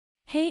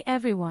Hey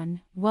everyone,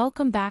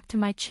 welcome back to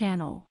my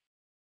channel.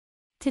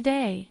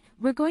 Today,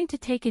 we're going to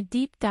take a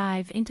deep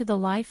dive into the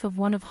life of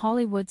one of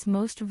Hollywood's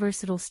most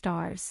versatile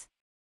stars.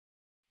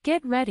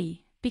 Get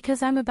ready,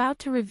 because I'm about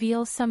to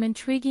reveal some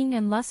intriguing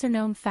and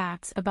lesser-known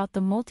facts about the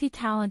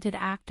multi-talented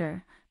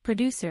actor,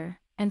 producer,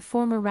 and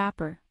former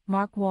rapper,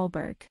 Mark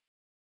Wahlberg.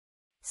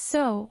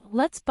 So,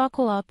 let's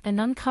buckle up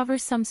and uncover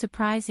some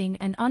surprising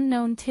and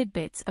unknown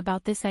tidbits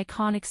about this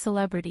iconic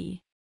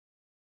celebrity.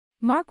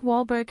 Mark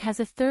Wahlberg has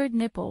a third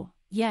nipple.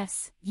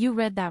 Yes, you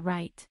read that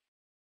right.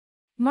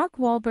 Mark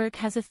Wahlberg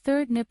has a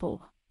third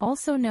nipple,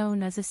 also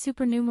known as a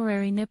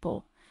supernumerary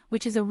nipple,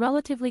 which is a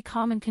relatively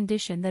common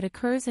condition that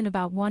occurs in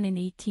about 1 in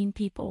 18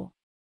 people.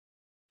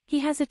 He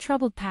has a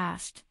troubled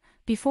past.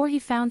 Before he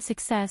found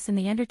success in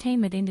the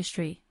entertainment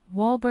industry,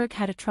 Wahlberg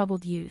had a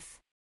troubled youth.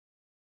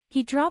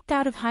 He dropped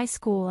out of high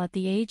school at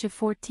the age of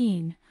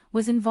 14,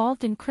 was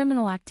involved in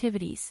criminal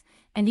activities,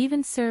 and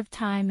even served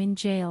time in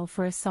jail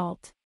for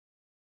assault.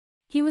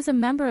 He was a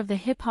member of the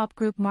hip-hop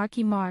group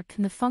Marky Mark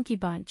and the Funky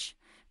Bunch.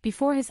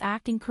 Before his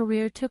acting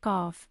career took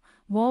off,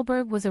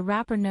 Wahlberg was a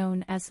rapper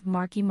known as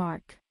Marky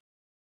Mark.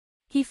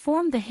 He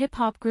formed the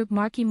hip-hop group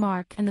Marky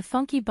Mark and the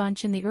Funky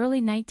Bunch in the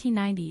early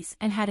 1990s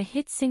and had a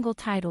hit single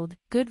titled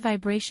Good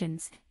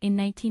Vibrations in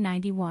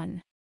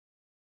 1991.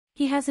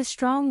 He has a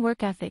strong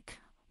work ethic.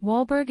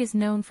 Wahlberg is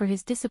known for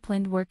his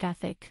disciplined work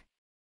ethic.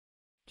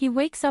 He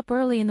wakes up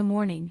early in the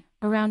morning,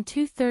 around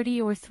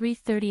 2:30 or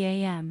 3:30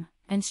 a.m.,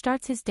 and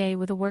starts his day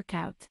with a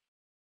workout.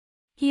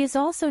 He is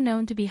also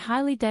known to be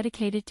highly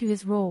dedicated to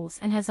his roles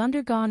and has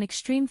undergone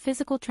extreme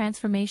physical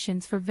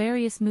transformations for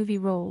various movie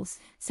roles,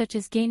 such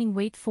as gaining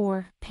weight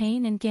for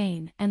Pain and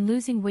Gain and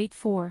losing weight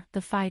for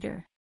The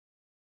Fighter.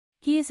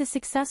 He is a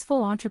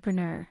successful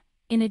entrepreneur.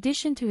 In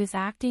addition to his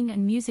acting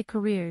and music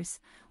careers,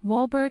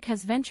 Wahlberg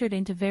has ventured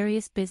into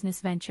various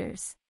business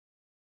ventures.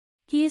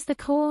 He is the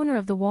co-owner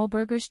of the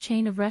Wahlburgers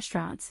chain of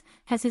restaurants,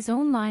 has his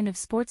own line of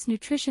sports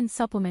nutrition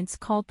supplements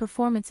called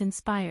Performance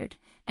Inspired,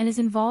 and is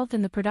involved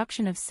in the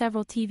production of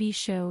several TV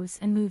shows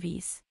and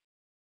movies.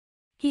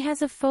 He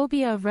has a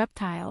phobia of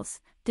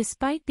reptiles.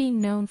 Despite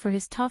being known for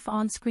his tough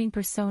on-screen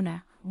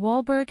persona,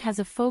 Wahlberg has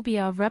a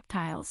phobia of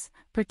reptiles,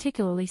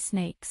 particularly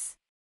snakes.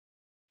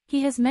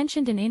 He has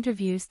mentioned in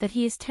interviews that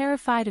he is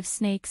terrified of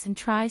snakes and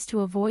tries to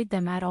avoid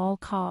them at all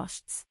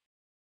costs.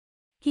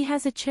 He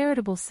has a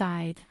charitable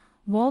side.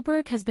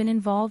 Wahlberg has been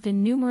involved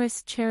in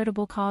numerous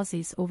charitable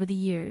causes over the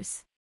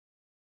years.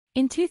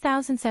 In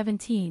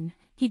 2017,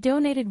 he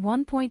donated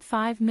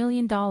 $1.5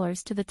 million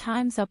to the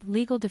Time's Up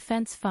Legal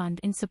Defense Fund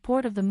in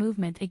support of the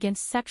movement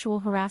against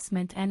sexual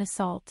harassment and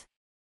assault.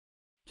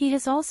 He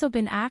has also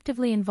been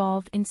actively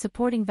involved in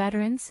supporting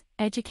veterans,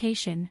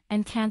 education,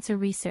 and cancer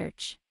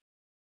research.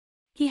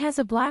 He has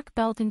a black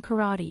belt in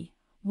karate.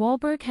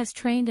 Wahlberg has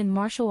trained in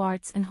martial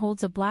arts and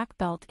holds a black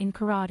belt in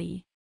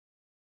karate.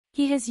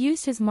 He has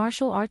used his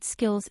martial arts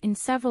skills in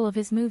several of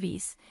his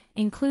movies,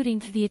 including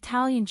The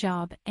Italian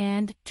Job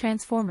and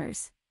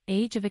Transformers: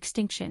 Age of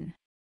Extinction.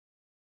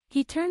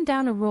 He turned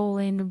down a role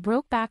in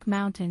Brokeback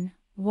Mountain.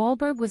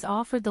 Wahlberg was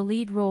offered the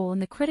lead role in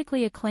the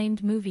critically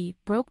acclaimed movie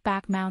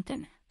Brokeback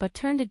Mountain, but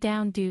turned it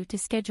down due to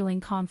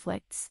scheduling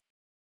conflicts.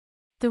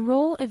 The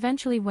role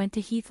eventually went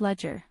to Heath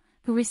Ledger,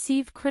 who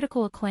received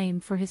critical acclaim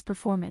for his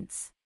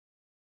performance.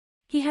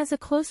 He has a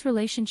close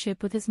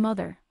relationship with his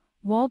mother.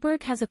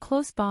 Wahlberg has a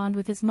close bond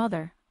with his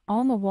mother,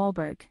 Alma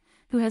Wahlberg,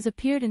 who has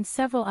appeared in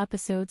several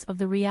episodes of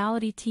the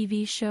reality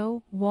TV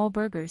show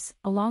Wahlburgers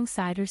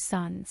alongside her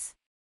sons.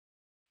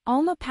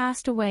 Alma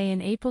passed away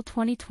in April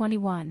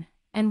 2021,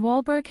 and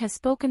Wahlberg has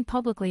spoken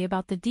publicly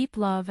about the deep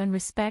love and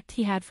respect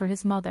he had for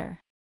his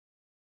mother.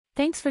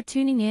 Thanks for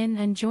tuning in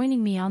and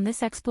joining me on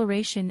this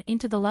exploration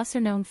into the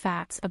lesser-known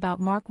facts about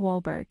Mark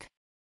Wahlberg.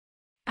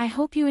 I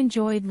hope you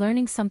enjoyed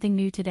learning something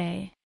new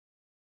today.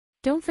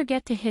 Don't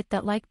forget to hit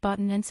that like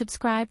button and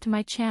subscribe to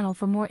my channel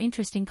for more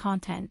interesting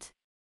content.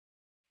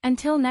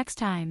 Until next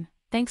time,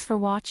 thanks for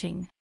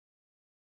watching.